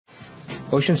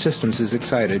Ocean Systems is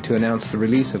excited to announce the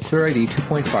release of ClearID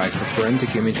 2.5 for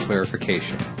forensic image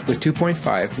clarification. With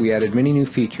 2.5, we added many new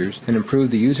features and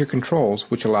improved the user controls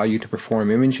which allow you to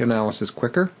perform image analysis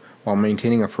quicker while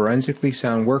maintaining a forensically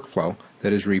sound workflow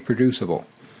that is reproducible.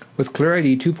 With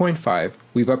ClearID 2.5,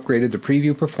 we've upgraded the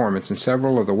preview performance in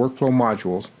several of the workflow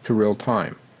modules to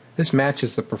real-time. This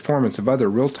matches the performance of other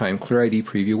real-time ClearID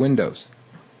preview windows.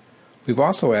 We've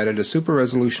also added a super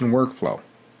resolution workflow.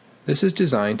 This is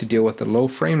designed to deal with the low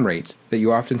frame rates that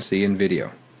you often see in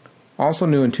video. Also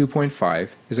new in 2.5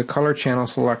 is a color channel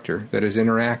selector that is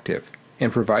interactive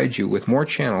and provides you with more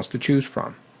channels to choose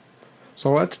from.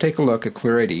 So let's take a look at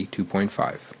ClearID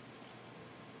 2.5.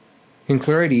 In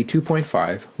ClearID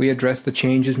 2.5, we address the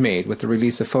changes made with the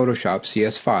release of Photoshop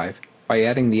CS5 by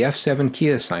adding the F7 key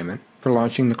assignment for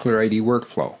launching the ClearID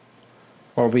workflow.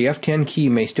 While the F10 key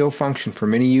may still function for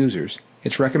many users,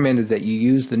 it's recommended that you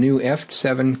use the new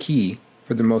F7 key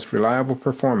for the most reliable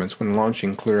performance when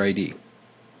launching ClearID.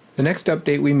 The next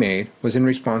update we made was in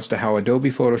response to how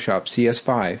Adobe Photoshop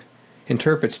CS5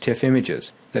 interprets Tiff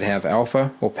images that have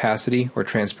alpha, opacity, or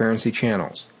transparency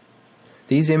channels.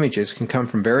 These images can come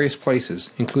from various places,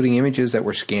 including images that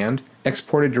were scanned,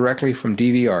 exported directly from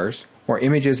DVRs, or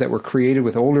images that were created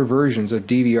with older versions of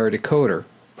DVR decoder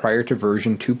prior to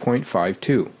version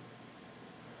 2.52.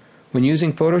 When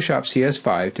using Photoshop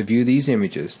CS5 to view these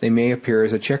images, they may appear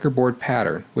as a checkerboard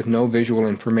pattern with no visual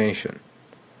information.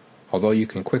 Although you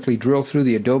can quickly drill through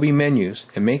the Adobe menus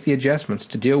and make the adjustments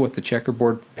to deal with the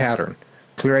checkerboard pattern,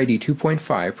 ClearID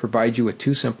 2.5 provides you with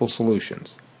two simple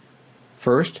solutions.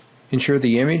 First, ensure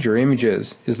the image or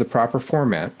images is the proper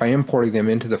format by importing them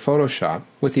into the Photoshop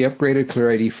with the upgraded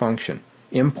ClearID function,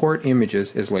 Import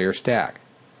Images as Layer Stack.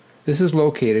 This is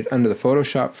located under the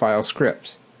Photoshop file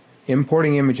scripts.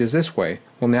 Importing images this way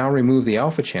will now remove the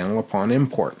alpha channel upon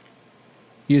import.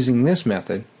 Using this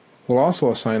method, we'll also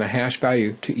assign a hash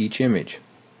value to each image.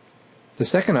 The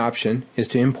second option is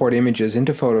to import images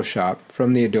into Photoshop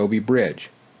from the Adobe Bridge.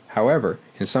 However,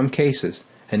 in some cases,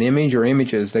 an image or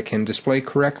images that can display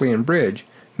correctly in Bridge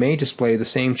may display the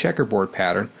same checkerboard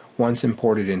pattern once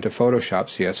imported into Photoshop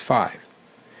CS5.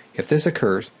 If this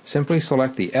occurs, simply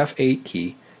select the F8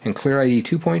 key and ClearID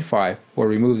 2.5 will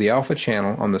remove the alpha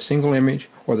channel on the single image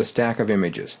or the stack of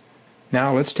images.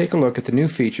 Now let's take a look at the new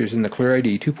features in the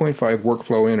ClearID 2.5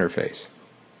 workflow interface.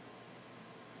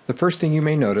 The first thing you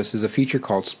may notice is a feature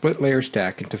called Split Layer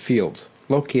Stack into Fields,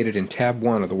 located in Tab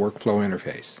 1 of the workflow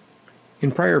interface.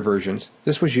 In prior versions,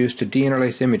 this was used to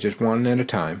deinterlace images one at a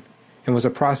time and was a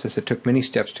process that took many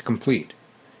steps to complete.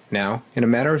 Now, in a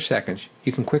matter of seconds,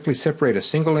 you can quickly separate a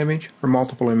single image or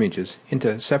multiple images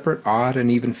into separate odd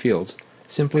and even fields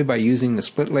simply by using the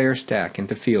Split Layer Stack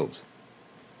into Fields.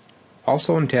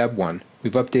 Also in Tab 1,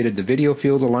 we've updated the Video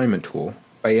Field Alignment tool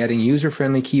by adding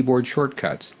user-friendly keyboard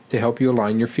shortcuts to help you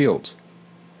align your fields.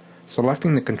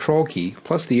 Selecting the Control key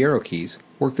plus the arrow keys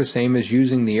work the same as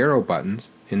using the arrow buttons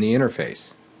in the interface.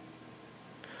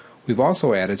 We've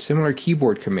also added similar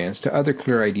keyboard commands to other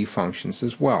ClearID functions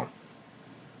as well.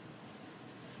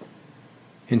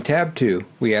 In Tab 2,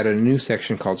 we added a new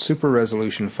section called Super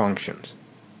Resolution Functions.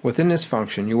 Within this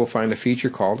function, you will find a feature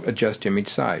called Adjust Image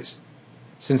Size.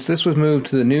 Since this was moved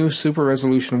to the new Super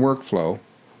Resolution workflow,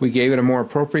 we gave it a more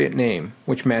appropriate name,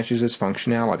 which matches its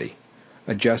functionality,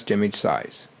 Adjust Image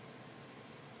Size.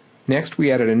 Next, we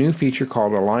added a new feature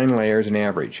called Align Layers and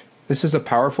Average. This is a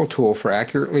powerful tool for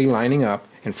accurately lining up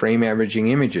and frame averaging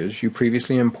images you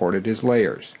previously imported as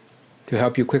layers. To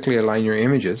help you quickly align your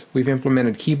images, we've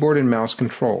implemented keyboard and mouse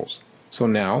controls. So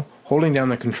now, holding down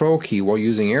the Control key while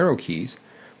using arrow keys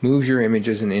moves your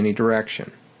images in any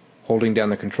direction. Holding down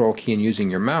the Control key and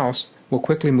using your mouse will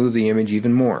quickly move the image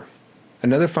even more.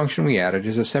 Another function we added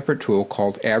is a separate tool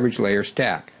called Average Layer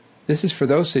Stack. This is for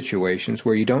those situations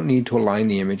where you don't need to align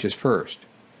the images first.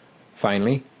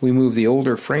 Finally, we moved the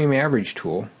older Frame Average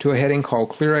tool to a heading called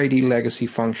ClearID Legacy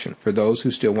Function for those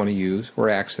who still want to use or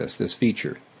access this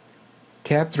feature.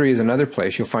 Tab 3 is another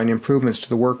place you'll find improvements to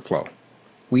the workflow.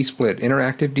 We split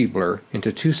Interactive Deblur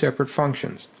into two separate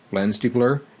functions, Lens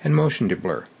Deblur and Motion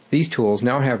Deblur. These tools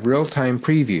now have real-time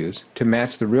previews to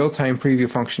match the real-time preview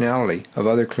functionality of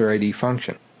other ClearID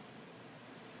functions.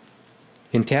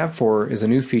 In Tab 4 is a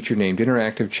new feature named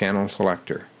Interactive Channel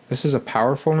Selector. This is a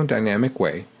powerful and dynamic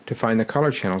way to find the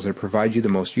color channels that provide you the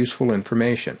most useful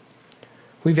information.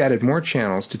 We've added more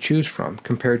channels to choose from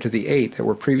compared to the 8 that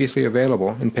were previously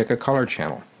available in Pick a Color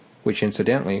Channel, which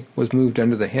incidentally was moved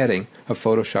under the heading of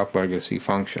Photoshop Legacy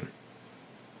Function.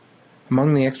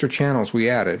 Among the extra channels we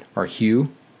added are Hue,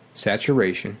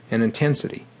 Saturation, and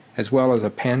Intensity, as well as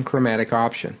a panchromatic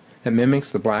option that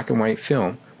mimics the black and white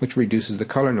film, which reduces the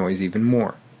color noise even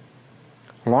more.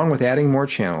 Along with adding more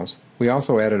channels, we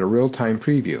also added a real-time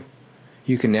preview.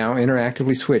 You can now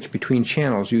interactively switch between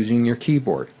channels using your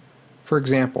keyboard. For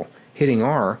example, hitting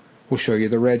R will show you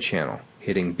the red channel,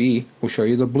 hitting B will show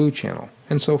you the blue channel,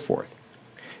 and so forth.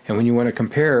 And when you want to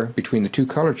compare between the two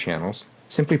color channels,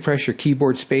 simply press your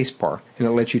keyboard spacebar and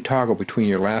it lets you toggle between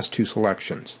your last two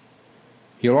selections.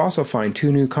 You'll also find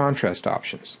two new contrast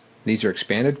options. These are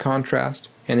expanded contrast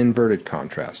and inverted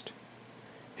contrast.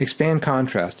 Expand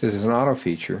contrast is an auto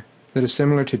feature that is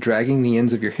similar to dragging the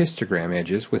ends of your histogram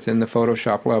edges within the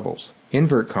Photoshop levels.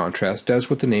 Invert contrast does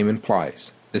what the name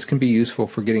implies. This can be useful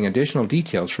for getting additional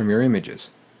details from your images.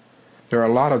 There are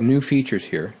a lot of new features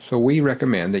here, so we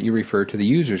recommend that you refer to the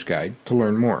user's guide to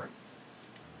learn more.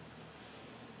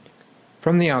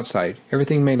 From the outside,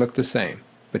 everything may look the same,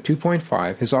 but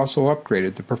 2.5 has also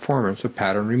upgraded the performance of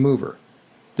Pattern Remover.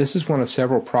 This is one of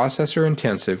several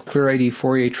processor-intensive ClearID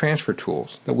Fourier transfer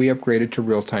tools that we upgraded to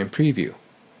real-time preview.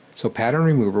 So Pattern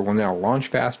Remover will now launch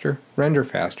faster, render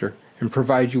faster, and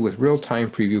provide you with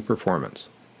real-time preview performance.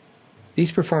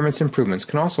 These performance improvements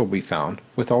can also be found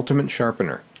with Ultimate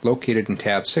Sharpener, located in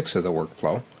tab 6 of the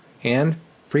workflow, and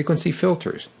Frequency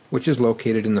Filters, which is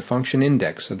located in the function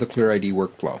index of the ClearID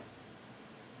workflow.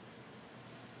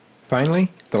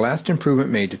 Finally, the last improvement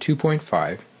made to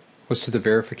 2.5 was to the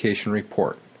verification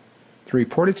report. The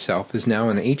report itself is now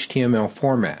in HTML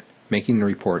format, making the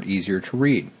report easier to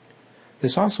read.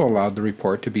 This also allowed the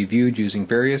report to be viewed using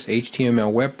various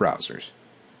HTML web browsers.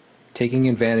 Taking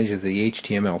advantage of the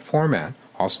HTML format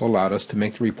also allowed us to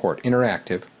make the report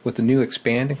interactive with the new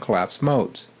expand and collapse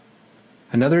modes.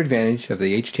 Another advantage of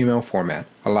the HTML format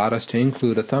allowed us to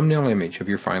include a thumbnail image of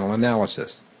your final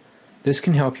analysis. This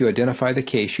can help you identify the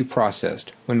case you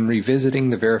processed when revisiting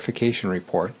the verification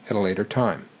report at a later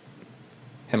time.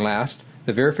 And last,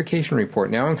 the verification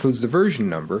report now includes the version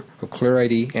number of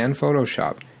ClearID and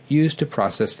Photoshop used to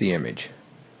process the image.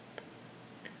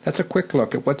 That's a quick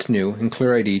look at what's new in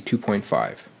ClearID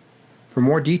 2.5. For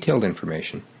more detailed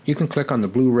information, you can click on the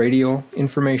blue Radial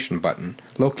Information button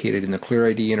located in the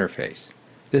ClearID interface.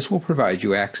 This will provide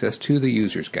you access to the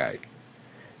user's guide.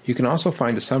 You can also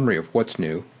find a summary of what's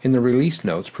new in the release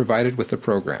notes provided with the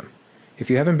program. If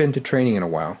you haven't been to training in a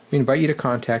while, we invite you to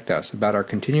contact us about our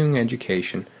Continuing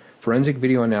Education Forensic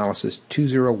Video Analysis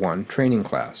 201 training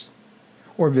class,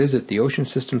 or visit the Ocean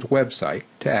Systems website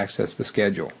to access the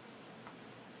schedule.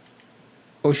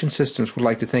 Ocean Systems would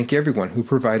like to thank everyone who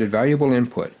provided valuable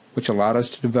input, which allowed us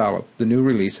to develop the new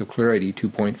release of ClearID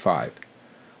 2.5.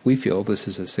 We feel this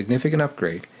is a significant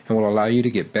upgrade and will allow you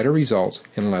to get better results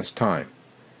in less time.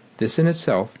 This in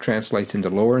itself translates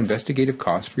into lower investigative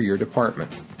costs for your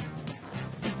department.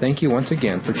 Thank you once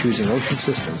again for choosing Ocean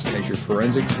Systems as your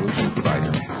forensic solution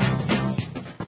provider.